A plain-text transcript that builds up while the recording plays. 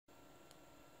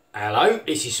Hello,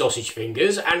 this is Sausage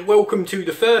Fingers and welcome to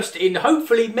the first in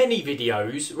hopefully many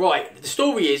videos. Right, the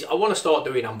story is I want to start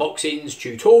doing unboxings,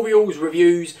 tutorials,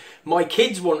 reviews. My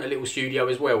kids want a little studio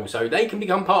as well, so they can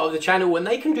become part of the channel and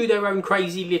they can do their own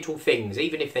crazy little things,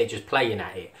 even if they're just playing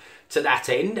at it. To that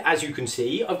end, as you can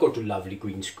see, I've got a lovely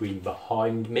green screen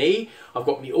behind me. I've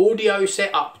got my audio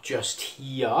set up just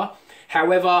here.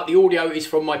 However, the audio is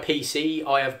from my PC.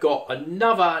 I have got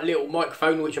another little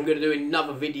microphone which I'm going to do in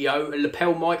another video, a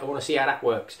lapel mic. I want to see how that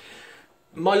works.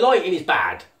 My lighting is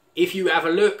bad. If you have a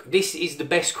look, this is the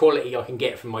best quality I can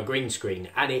get from my green screen,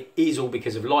 and it is all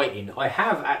because of lighting. I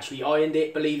have actually ironed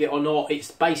it, believe it or not.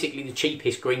 It's basically the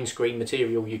cheapest green screen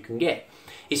material you can get.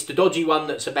 It's the dodgy one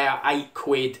that's about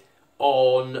 £8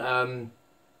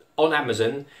 on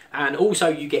Amazon, and also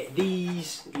you get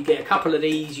these, you get a couple of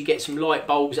these, you get some light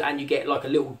bulbs, and you get like a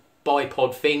little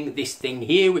bipod thing, this thing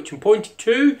here which I'm pointing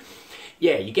to.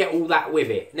 Yeah, you get all that with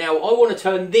it. Now I want to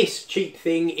turn this cheap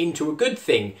thing into a good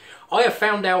thing. I have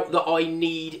found out that I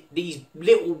need these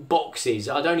little boxes.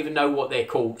 I don't even know what they're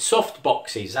called. Soft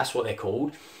boxes, that's what they're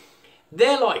called.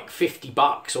 They're like 50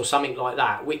 bucks or something like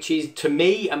that, which is, to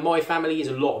me and my family, is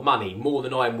a lot of money, more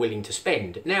than I am willing to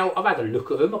spend. Now, I've had a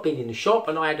look at them, I've been in the shop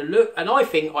and I had a look, and I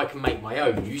think I can make my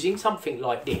own using something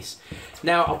like this.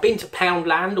 Now, I've been to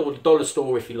Poundland, or the dollar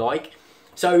store if you like,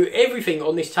 so everything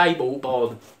on this table,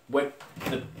 bar the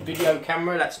video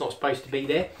camera, that's not supposed to be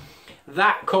there,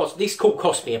 that cost, this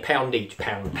cost me £1 each,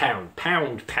 pound,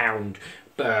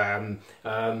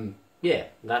 yeah,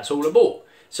 that's all I bought.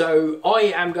 So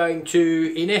I am going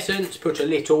to, in essence, put a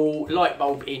little light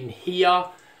bulb in here,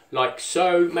 like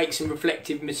so, make some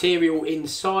reflective material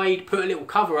inside, put a little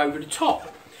cover over the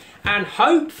top, and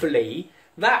hopefully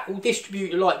that will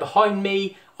distribute the light behind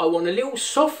me. I want a little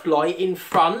soft light in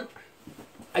front.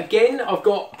 Again, I've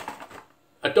got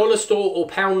a dollar store or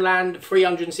Poundland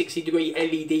 360-degree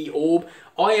LED orb.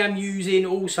 I am using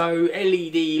also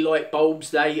LED light bulbs.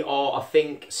 They are, I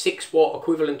think, 6 watt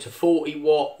equivalent to 40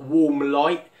 watt warm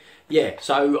light. Yeah,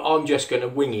 so I'm just going to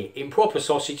wing it in proper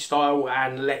sausage style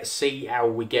and let's see how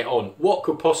we get on. What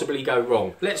could possibly go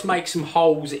wrong? Let's make some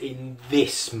holes in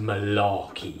this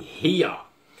malarkey here.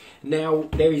 Now,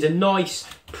 there is a nice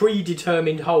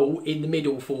predetermined hole in the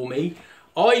middle for me.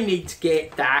 I need to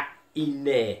get that in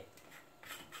there.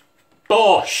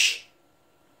 Bosh!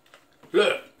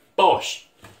 Look, bosh!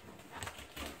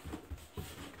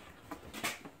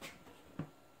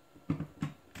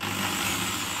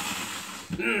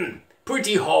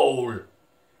 Pretty hole.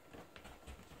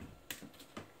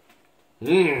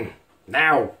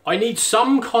 Now, I need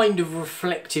some kind of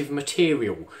reflective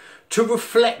material to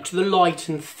reflect the light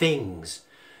and things.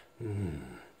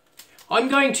 I'm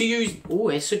going to use... Oh,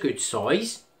 it's a good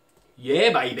size.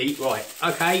 Yeah, baby. Right,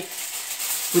 okay.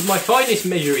 With my finest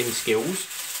measuring skills,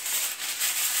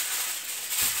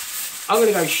 I'm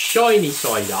going to go shiny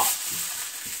side up.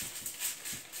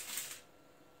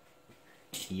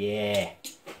 Yeah.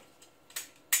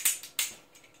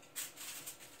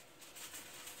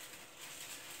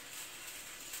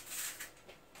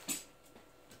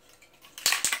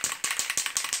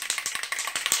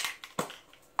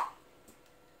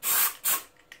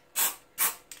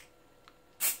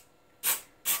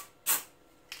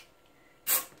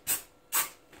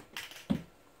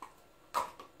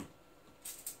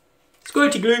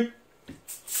 Squirty glue.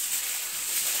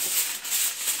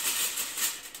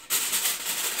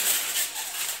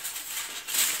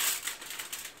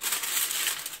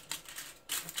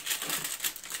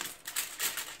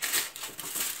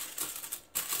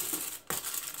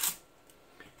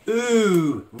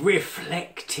 Ooh,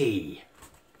 reflecty.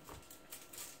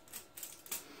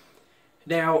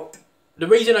 Now, the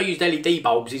reason I used LED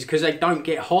bulbs is because they don't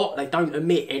get hot, they don't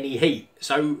emit any heat,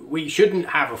 so we shouldn't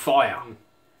have a fire.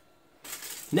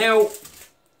 Now,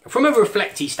 from a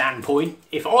reflecty standpoint,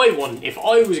 if I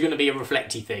was going to be a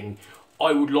reflecty thing,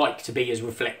 I would like to be as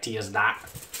reflecty as that.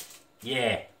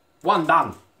 Yeah, one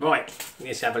done. Right,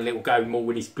 let's have a little go more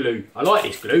with this glue. I like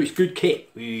this glue, it's good kit.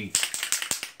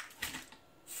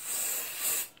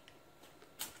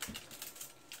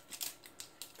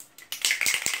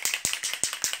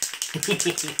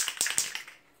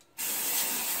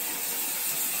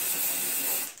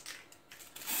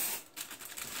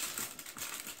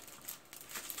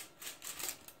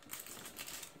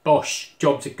 Bosh,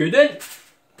 job's a good one.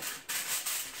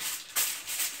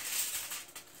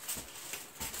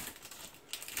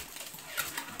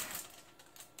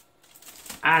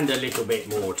 And a little bit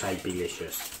more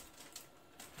tapey-licious.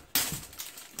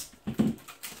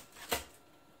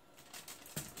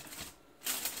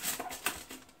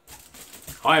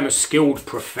 I am a skilled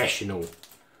professional.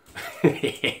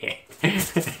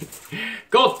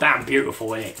 God damn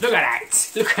beautiful, isn't it? Look at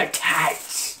that. Look at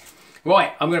that.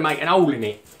 Right, I'm going to make an hole in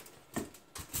it.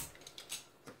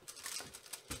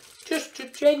 Just a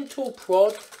gentle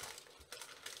prod.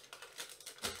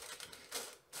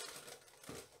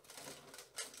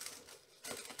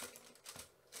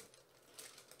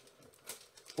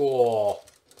 Oh,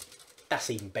 that's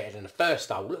even better than the first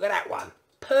hole. Look at that one.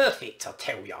 Perfect, I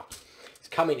tell ya. It's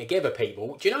coming together,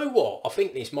 people. Do you know what? I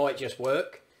think this might just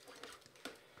work.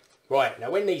 Right,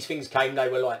 now when these things came, they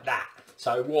were like that.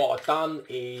 So what I've done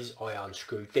is I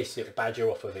unscrewed this little badger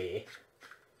off of here.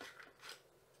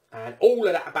 And all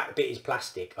of that back bit is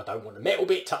plastic. I don't want the metal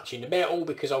bit touching the metal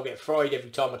because I'll get fried every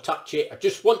time I touch it. I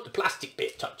just want the plastic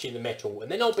bit touching the metal. And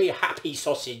then I'll be a happy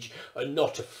sausage and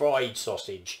not a fried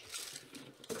sausage.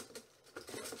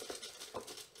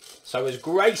 So as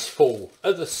graceful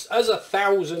as a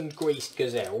 1,000 greased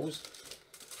gazelles,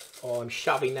 I'm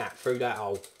shoving that through that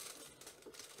hole.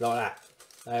 Like that.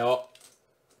 There you are.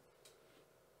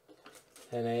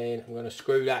 And then I'm going to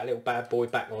screw that little bad boy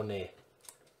back on there.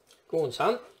 Go on,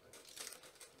 son.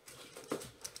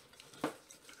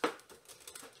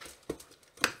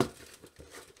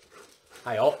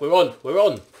 Hey, off, we're on, we're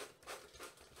on.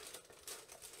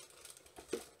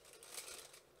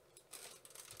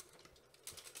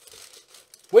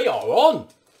 We are on.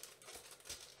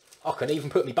 I can even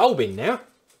put my bulb in now.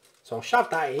 So I'll shove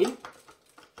that in.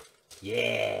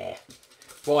 Yeah.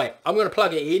 Right, I'm going to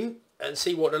plug it in and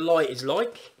see what the light is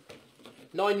like.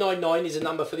 999 is a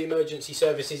number for the emergency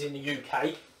services in the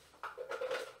UK.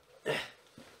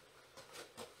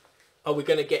 Are we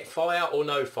going to get fire or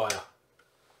no fire?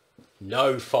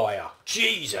 No fire.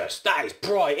 Jesus, that is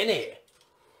bright, isn't it?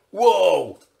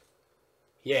 Whoa.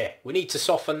 Yeah, we need to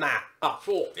soften that up.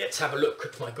 Oh, let's have a look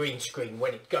at my green screen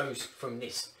when it goes from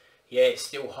this. Yeah, it's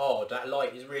still hard. That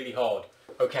light is really hard.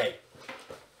 Okay.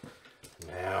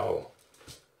 Now,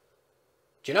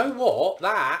 do you know what?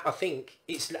 That, I think,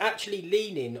 it's actually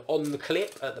leaning on the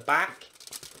clip at the back.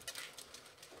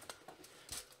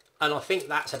 And I think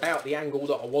that's about the angle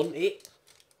that I want it.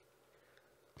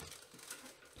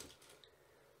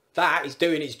 That is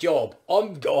doing its job.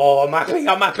 I'm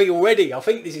happy already. I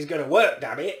think this is going to work,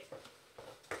 damn it.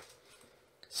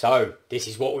 So, this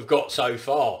is what we've got so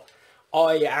far.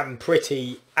 I am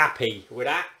pretty happy with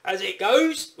that. As it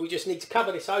goes, we just need to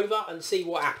cover this over and see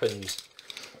what happens.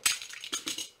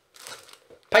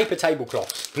 Paper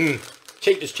tablecloths.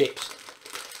 Cheap as chips.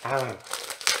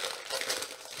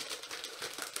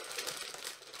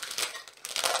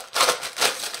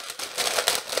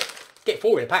 Get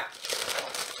 4 in a pack.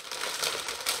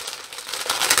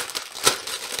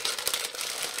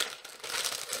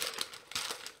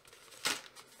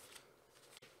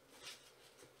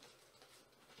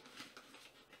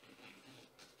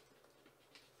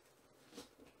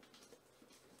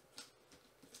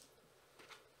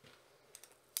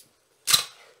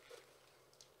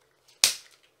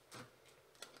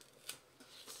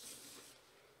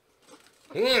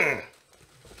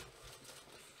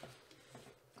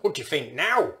 What do you think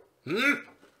now?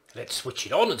 Let's switch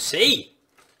it on and see.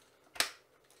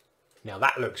 Now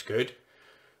that looks good.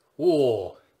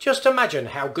 Whoa, just imagine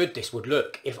how good this would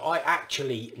look if I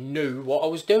actually knew what I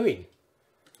was doing.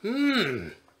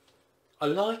 I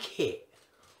like it.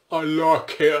 I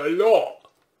like it a lot.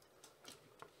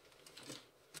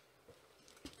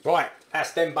 Right,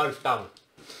 that's them both done.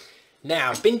 Now,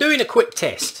 I've been doing a quick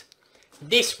test.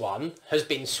 This one has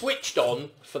been switched on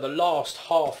for the last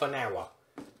half an hour.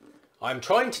 I'm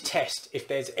trying to test if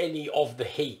there's any of the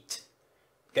heat.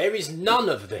 There is none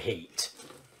of the heat.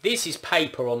 This is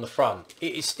paper on the front.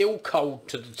 It is still cold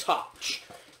to the touch.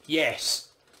 Yes.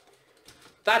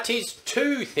 That is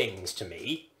 2 things to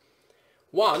me.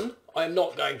 1, I'm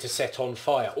not going to set on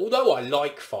fire. Although I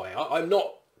like fire, I'm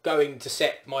not going to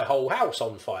set my whole house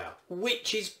on fire,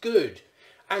 which is good.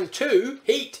 And 2,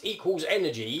 heat equals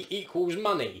energy equals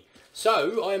money.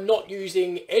 So I am not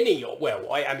using any,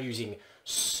 well, I am using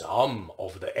some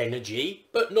of the energy,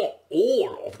 but not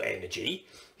all of the energy.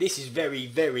 This is very,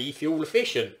 very fuel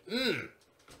efficient.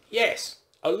 Yes,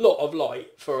 a lot of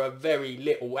light for a very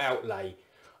little outlay.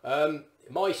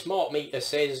 My smart meter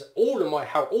says all of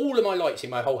my lights in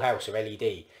my whole house are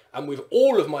LED, and with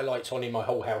all of my lights on in my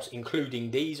whole house,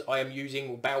 including these, I am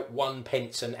using about 1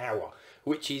 pence an hour,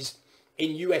 which is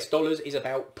in US dollars is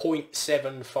about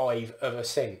 0.75 of a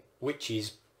cent, which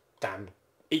is damn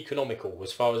economical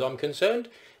as far as I'm concerned.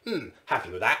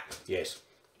 Happy with that. Yes.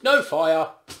 No fire,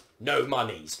 no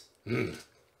monies.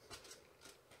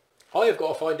 I have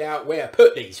got to find out where to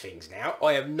put these things now.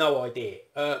 I have no idea.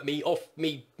 Me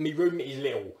room is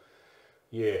little.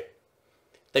 Yeah.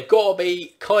 They've got to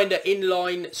be kind of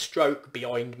inline stroke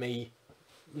behind me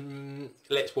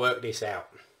let's work this out.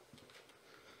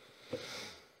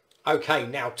 Okay,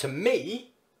 now to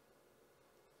me,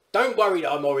 don't worry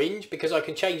that I'm orange, because I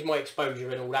can change my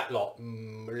exposure and all that lot.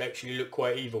 It'll actually look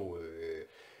quite evil.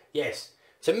 Yes,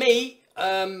 to me,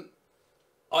 I'm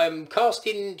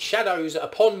casting shadows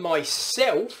upon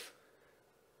myself,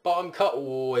 but I'm cut.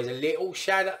 Oh, there's a little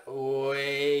shadow. Oh,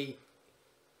 I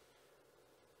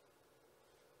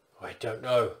don't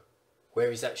know.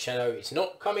 Where is that shadow? It's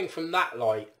not coming from that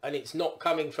light, and it's not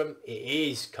coming from... It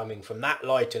is coming from that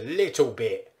light a little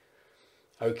bit.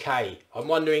 Okay, I'm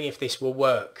wondering if this will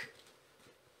work.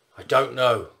 I don't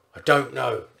know. I don't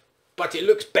know. But it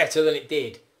looks better than it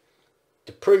did.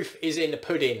 The proof is in the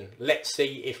pudding. Let's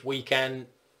see if we can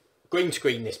green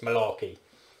screen this malarkey.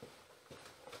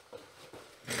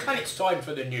 And it's time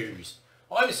for the news.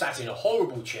 I'm sat in a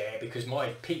horrible chair because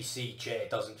my PC chair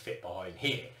doesn't fit behind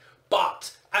here.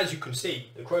 But, as you can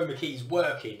see, the chroma key is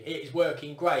working. It is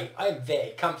working great. I am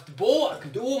very comfortable. I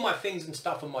can do all my things and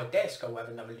stuff on my desk. I'll have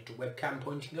another little webcam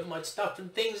pointing at my stuff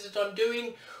and things that I'm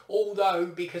doing. Although,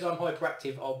 because I'm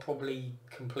hyperactive, I'll probably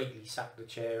completely sack the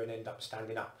chair and end up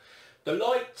standing up. The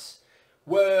lights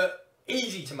were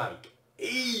easy to make.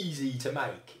 Easy to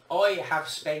make. I have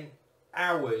spent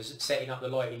hours setting up the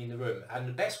lighting in the room, and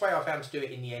the best way I found to do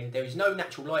it in the end, there is no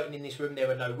natural lighting in this room,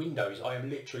 there are no windows. I am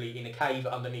literally in a cave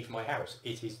underneath my house.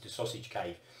 It is the sausage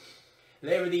cave.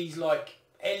 There are these like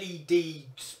LED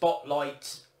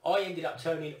spotlights. I ended up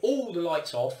turning all the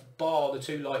lights off, bar the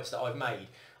 2 lights that I've made.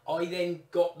 I then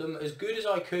got them as good as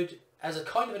I could as a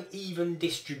kind of an even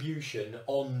distribution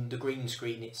on the green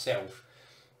screen itself.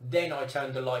 Then I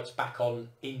turned the lights back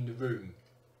on in the room.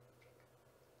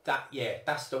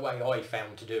 That's the way I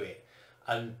found to do it.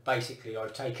 And basically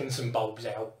I've taken some bulbs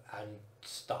out and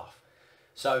stuff.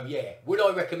 So yeah, would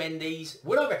I recommend these?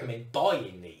 Would I recommend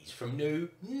buying these from new?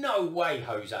 No way,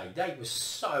 Jose. They were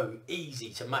so easy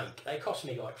to make. They cost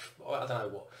me like, I don't know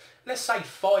what, let's say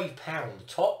 £5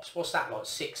 tops. What's that, like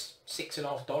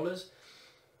 $6.50?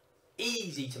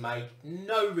 Easy to make,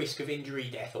 no risk of injury,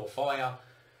 death or fire.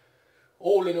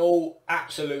 All in all,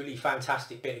 absolutely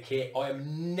fantastic bit of kit. I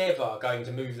am never going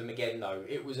to move them again though.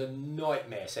 It was a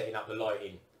nightmare setting up the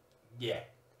lighting. Yeah.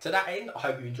 To that end, I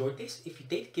hope you enjoyed this. If you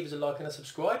did, give us a like and a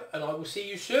subscribe, and I will see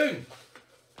you soon.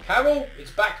 Carol, it's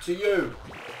back to you.